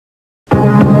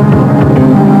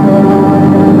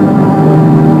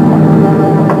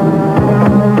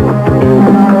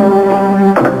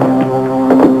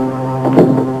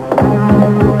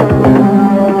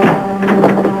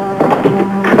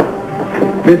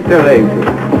Mr.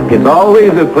 Lincoln. It's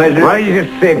always a pleasure. Why don't you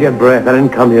just save your breath? I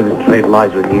didn't come here to trade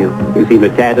lies with you. You seem a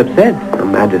tad upset.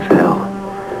 I'm mad as hell.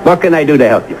 What can I do to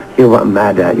help you? You're what I'm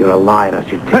mad at. You're a liar. I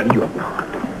should tell you.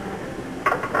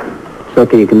 It's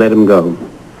okay, you can let him go.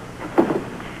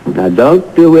 Now,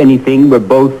 don't do anything we're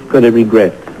both going to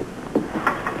regret.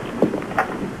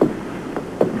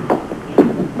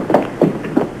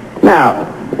 Now,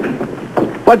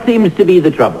 what seems to be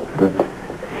the trouble?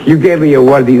 You gave me your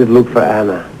word that you'd look for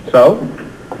Anna. So?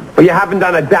 But you haven't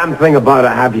done a damn thing about it,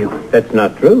 have you? That's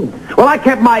not true. Well, I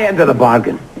kept my end of the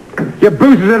bargain. Your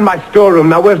booze is in my storeroom.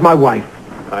 Now, where's my wife?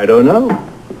 I don't know.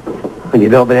 And you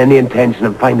don't have any intention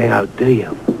of finding out, do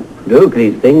you? Duke,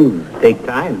 these things take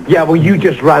time. Yeah, well, you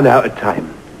just ran out of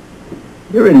time.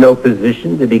 You're in no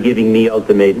position to be giving me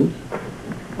ultimatums.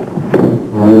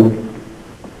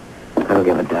 I don't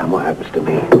give a damn what happens to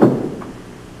me.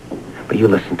 But you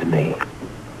listen to me.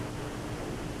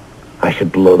 I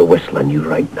should blow the whistle on you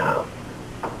right now.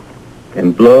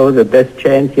 And blow the best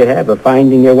chance you have of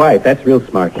finding your wife. That's real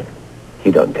smart.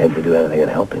 You don't intend to do anything in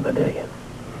helping her, do you?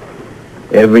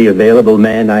 Every available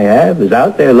man I have is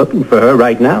out there looking for her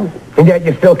right now. And yet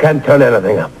you still can't turn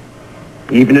anything up.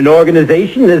 Even an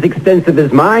organization as extensive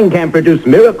as mine can produce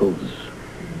miracles.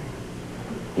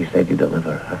 You said you'd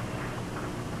deliver, huh?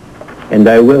 And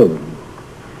I will.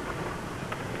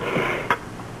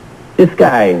 This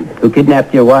guy who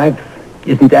kidnapped your wife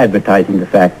isn't advertising the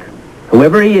fact.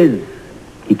 Whoever he is,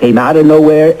 he came out of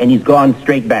nowhere and he's gone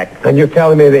straight back. And you're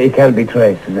telling me that he can't be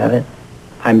traced, is that it?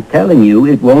 I'm telling you,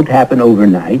 it won't happen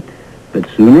overnight, but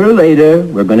sooner or later,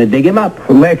 we're going to dig him up.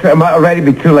 Well, later, it might already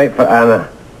be too late for Anna.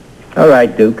 All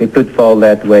right, Duke, it could fall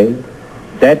that way.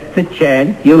 That's the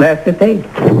chance you'll have to take.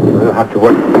 We'll have to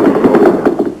work.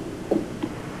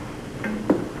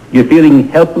 You're feeling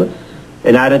helpless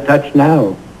and out of touch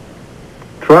now.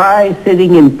 Try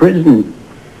sitting in prison.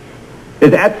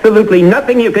 There's absolutely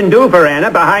nothing you can do for Anna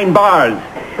behind bars,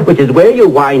 which is where you'll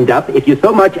wind up if you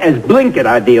so much as blink at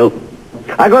our deal.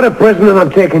 I go to prison and I'm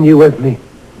taking you with me.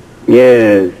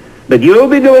 Yes, but you'll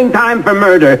be doing time for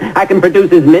murder. I can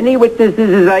produce as many witnesses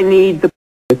as I need to...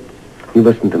 You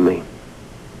listen to me.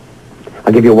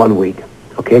 I'll give you 1 week.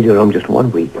 Okay, Jerome, just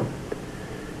 1 week.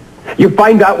 You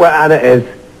find out where Anna is,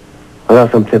 or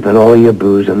else I'm tipping all your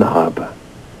booze in the harbor.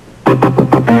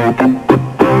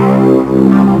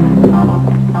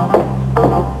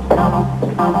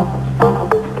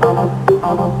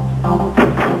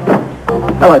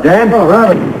 Hello, Dan. Oh,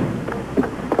 Robert.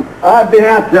 I've been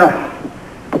out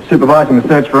supervising the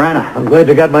search for Anna. I'm glad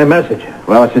you got my message.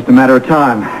 Well, it's just a matter of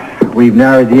time. We've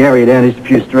narrowed the area down just a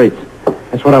few streets.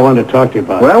 That's what I wanted to talk to you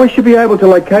about. Well, we should be able to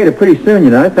locate her pretty soon,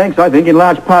 you know, thanks, I think, in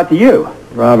large part to you.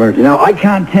 Robert. You know, I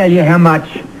can't tell you how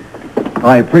much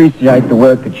I appreciate the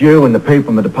work that you and the people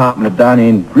in the department have done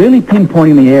in really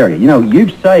pinpointing the area. You know,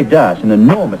 you've saved us an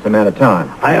enormous amount of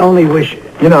time. I only wish...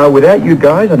 You know, without you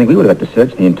guys, I think we would have had to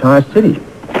search the entire city.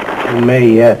 You may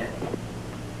yet.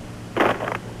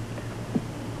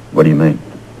 What do you mean?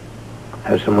 I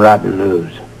have some rotten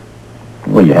news.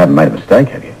 Well, you haven't made a mistake,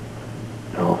 have you?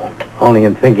 No, only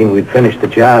in thinking we'd finished the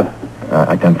job.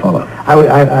 I don't follow.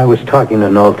 I was talking to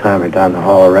an old-timer down the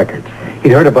Hall of Records.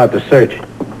 He'd heard about the search.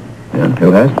 Yeah,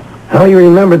 who has? Well, you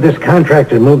remember this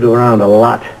contractor moved around a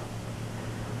lot.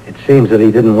 It seems that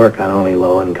he didn't work on only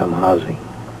low-income housing.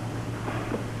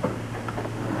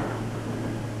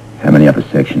 How many other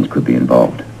sections could be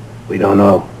involved? We don't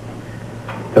know.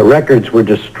 The records were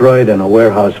destroyed in a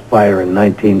warehouse fire in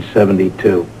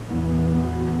 1972.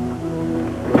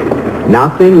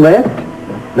 Nothing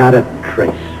left? Not a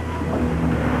trace.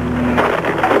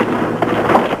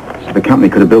 So the company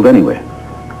could have built anywhere.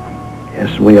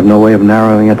 Yes, we have no way of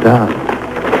narrowing it down.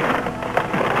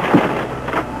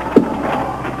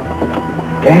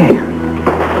 Dang.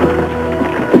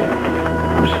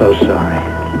 I'm so sorry.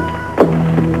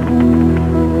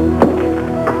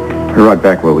 We're right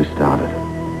back where we started.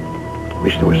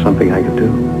 Wish there was something I could do.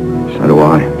 So do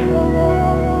I.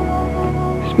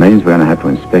 This means we're going to have to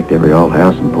inspect every old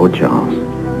house in Port Charles.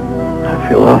 I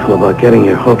feel awful about getting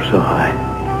your hopes so high.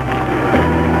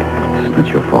 It's not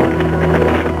your fault.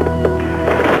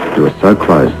 You were so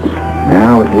close.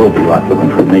 Now it will be like looking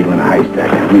for a needle in a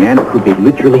haystack. I mean, Anna could be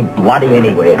literally bloody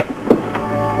anywhere.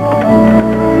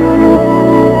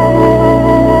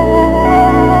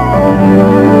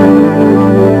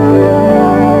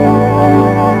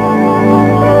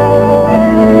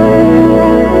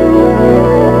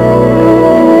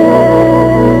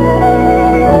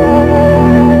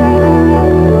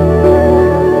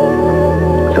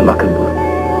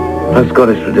 Our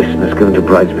Scottish tradition is given to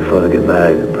brides before they get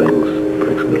married. It brings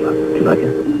good luck. Do you like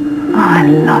it? Oh, I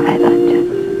love it.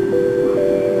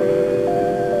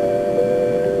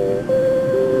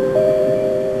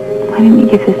 didn't you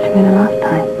give this to me the last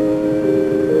time?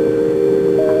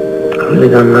 I really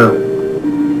don't know.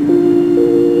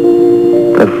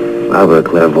 If I were a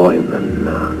clairvoyant, then,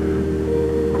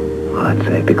 well, I'd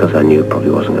say because I knew it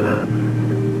probably wasn't going to happen.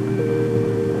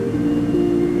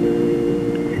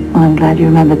 Well, I'm glad you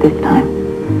remembered this time.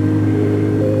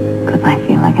 Because I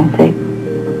feel like I'm safe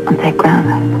on safe ground.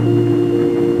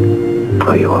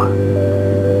 Oh, you are.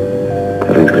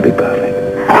 Everything's going to be perfect.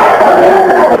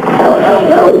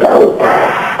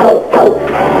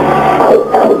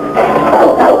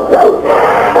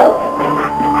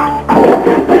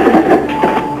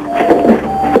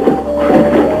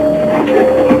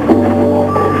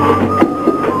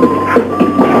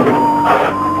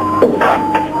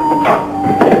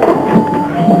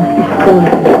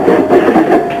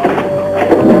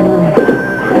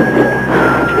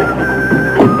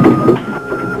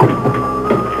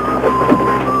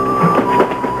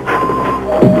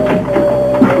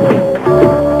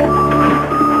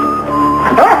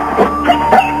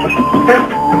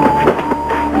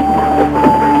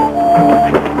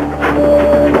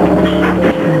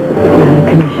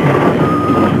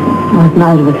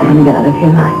 Neither of us can get out of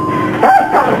here, Mike.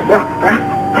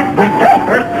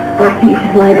 You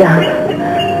just lie down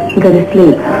and go to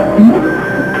sleep.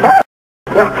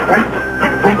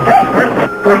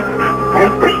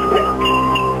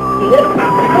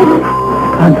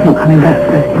 God's not coming back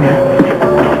for us, you know.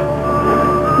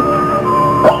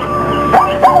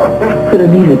 Could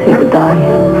have needed to take a die.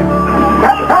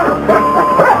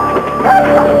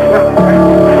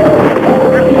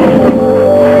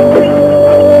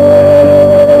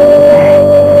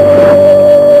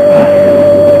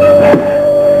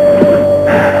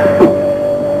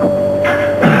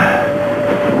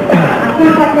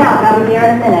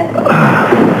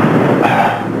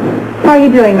 How are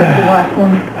you doing, Mr.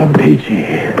 Watson? I'm peachy.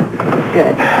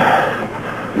 Good.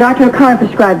 Dr. O'Connor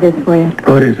prescribed this for you.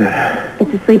 What is it?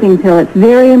 It's a sleeping pill. It's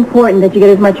very important that you get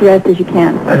as much rest as you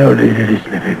can. I don't need any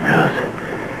sleeping pills.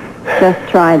 Just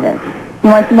try this. You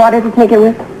want some water to take it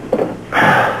with?